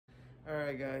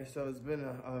Alright guys, so it's been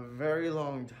a very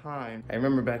long time. I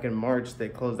remember back in March they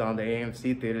closed down the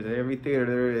AMC theaters and every theater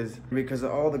there is because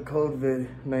of all the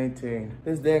COVID-19.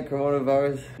 This damn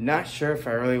coronavirus. Not sure if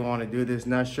I really want to do this,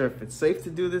 not sure if it's safe to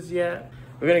do this yet.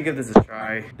 We're gonna give this a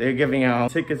try. They're giving out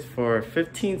tickets for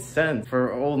 15 cents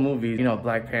for old movies. You know,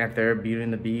 Black Panther, Beauty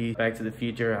and the Beast, Back to the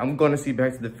Future. I'm gonna see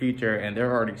Back to the Future and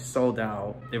they're already sold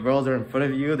out. The rows are in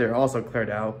front of you, they're also cleared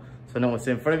out. So no one's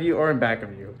in front of you or in back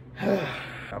of you.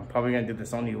 I'm probably gonna do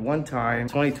this only one time.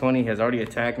 2020 has already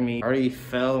attacked me. I already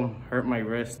fell, hurt my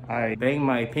wrist. I banged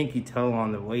my pinky toe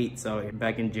on the weight, so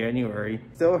back in January.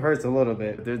 Still hurts a little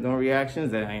bit. If there's no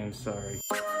reactions, then I am sorry.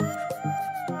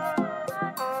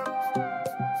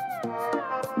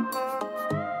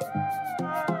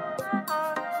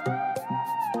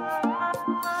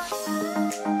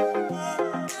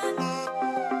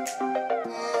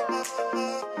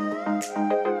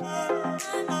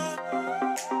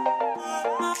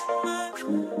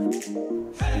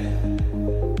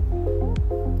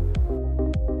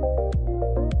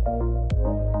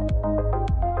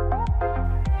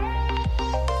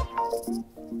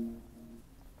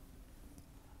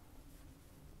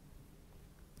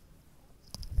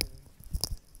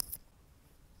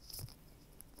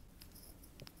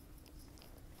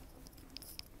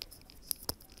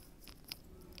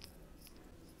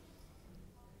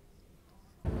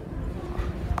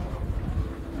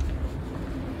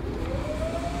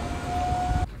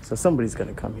 So somebody's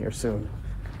gonna come here soon.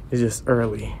 It's just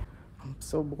early. I'm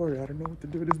so bored, I don't know what to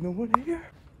do. There's no one here.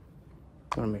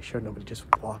 I wanna make sure nobody just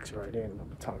walks right in.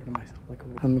 I'm talking to myself like,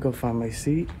 let me go find my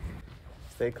seat.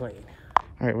 Stay clean.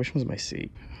 All right, which one's my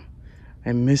seat?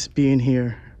 I miss being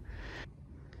here.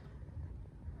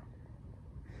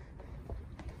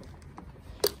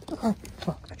 Oh,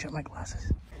 fuck, I dropped my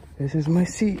glasses. This is my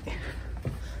seat.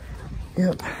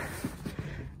 Yep,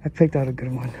 I picked out a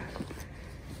good one.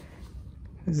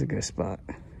 This is a good spot.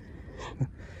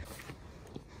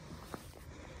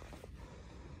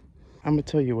 I'm gonna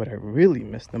tell you what I really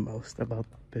miss the most about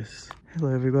this. Hello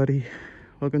everybody,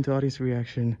 welcome to Audience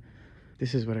Reaction.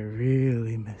 This is what I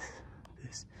really miss.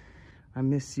 This. I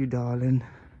miss you, darling.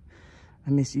 I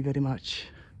miss you very much.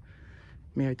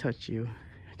 May I touch you?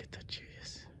 I can touch you,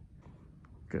 yes.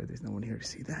 Good, there's no one here to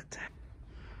see that.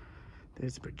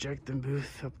 There's a projecting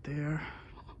booth up there.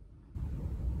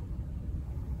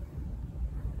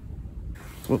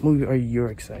 What movie are you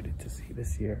excited to see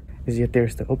this year? Is your theater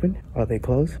still open? Are they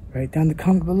closed? Write down the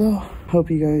comment below. Hope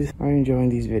you guys are enjoying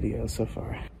these videos so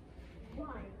far.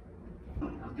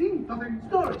 Nothing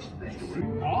storage space.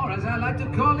 Or as I like to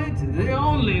call it, the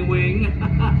only wing.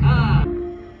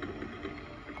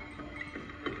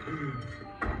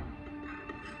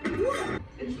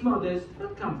 It's modest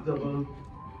but comfortable.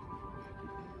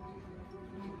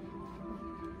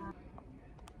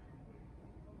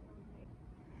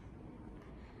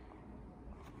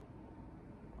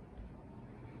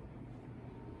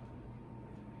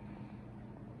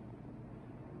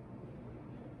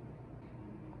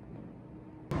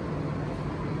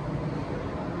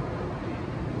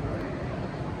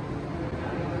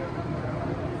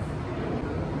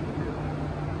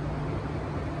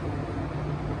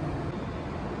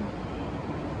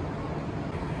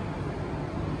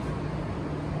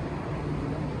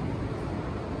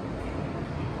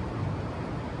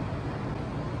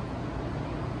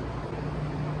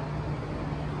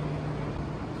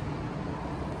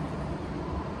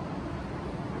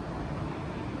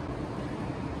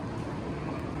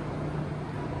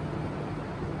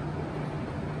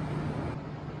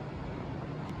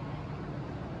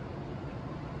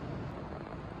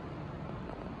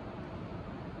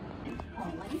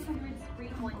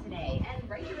 Screen one today and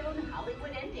write your own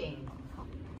Hollywood ending.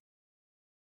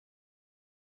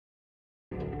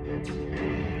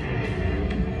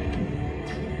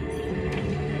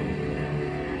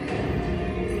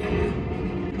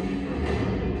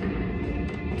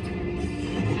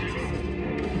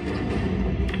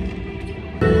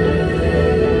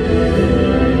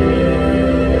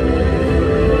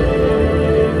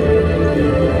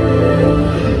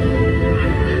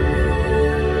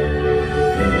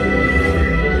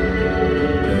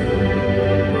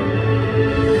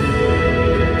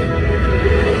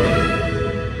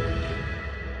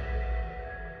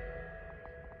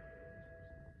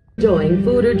 Enjoying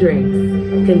food or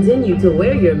drinks. Continue to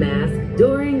wear your mask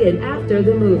during and after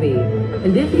the movie.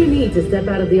 And if you need to step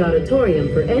out of the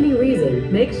auditorium for any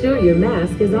reason, make sure your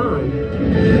mask is on.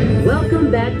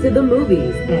 Welcome back to the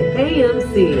movies at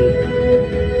AMC.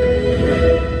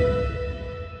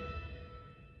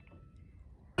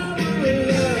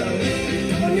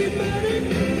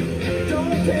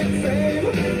 Don't take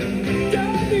fame,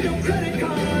 don't need no credit.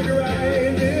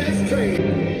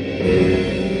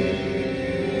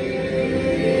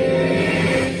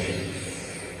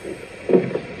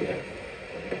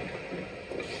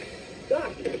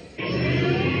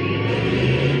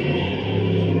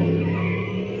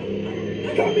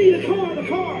 Tommy, the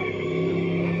car!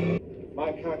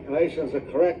 My calculations are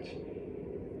correct.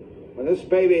 When this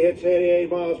baby hits 88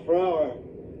 miles per hour,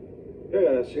 you're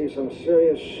gonna see some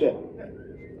serious shit.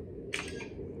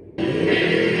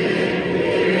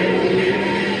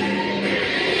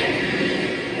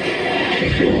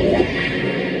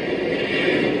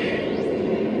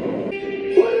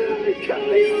 What did I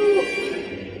tell you?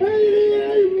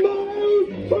 88 miles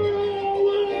per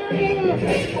hour!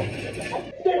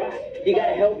 You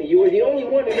gotta help me. You are the only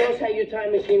one who knows how your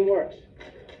time machine works.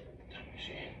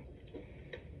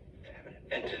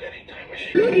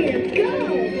 Look at him go!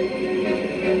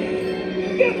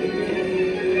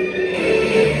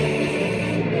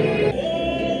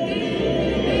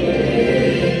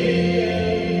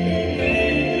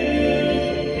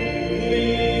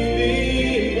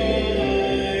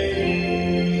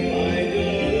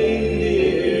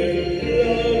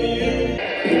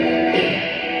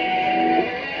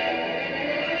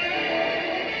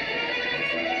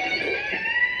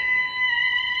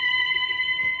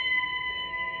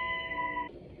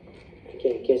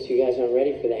 Okay, guess you guys aren't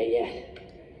ready for that yet.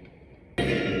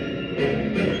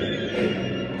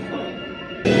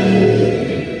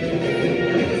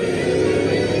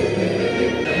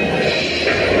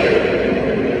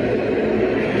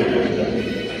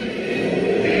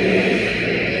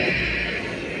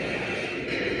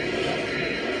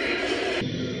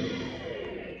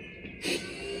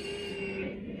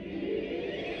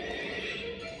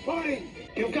 Marty,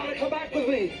 you've got to come back with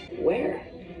me. Where?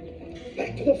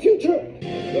 Back to the future.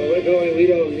 Where we're going, we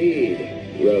don't need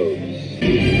roads.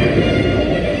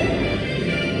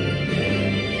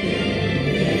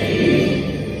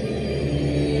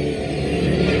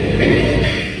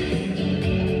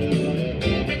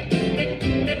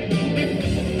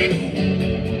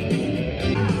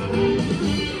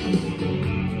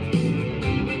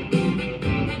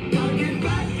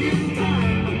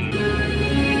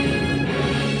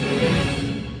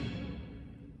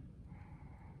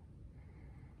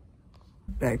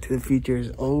 Back to the Future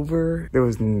is over. There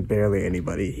was barely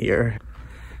anybody here,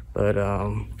 but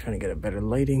trying to get a better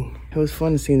lighting. It was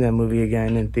fun seeing that movie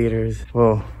again in theaters.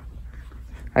 Well,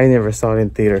 I never saw it in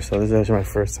theaters, so this is actually my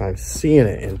first time seeing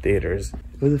it in theaters.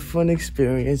 It was a fun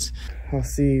experience. I'll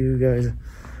see you guys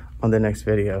on the next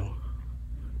video.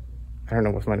 I don't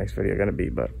know what's my next video gonna be,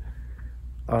 but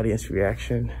audience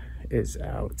reaction is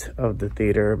out of the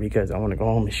theater because I want to go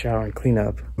home and shower and clean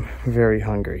up. I'm very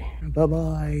hungry.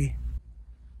 Bye-bye.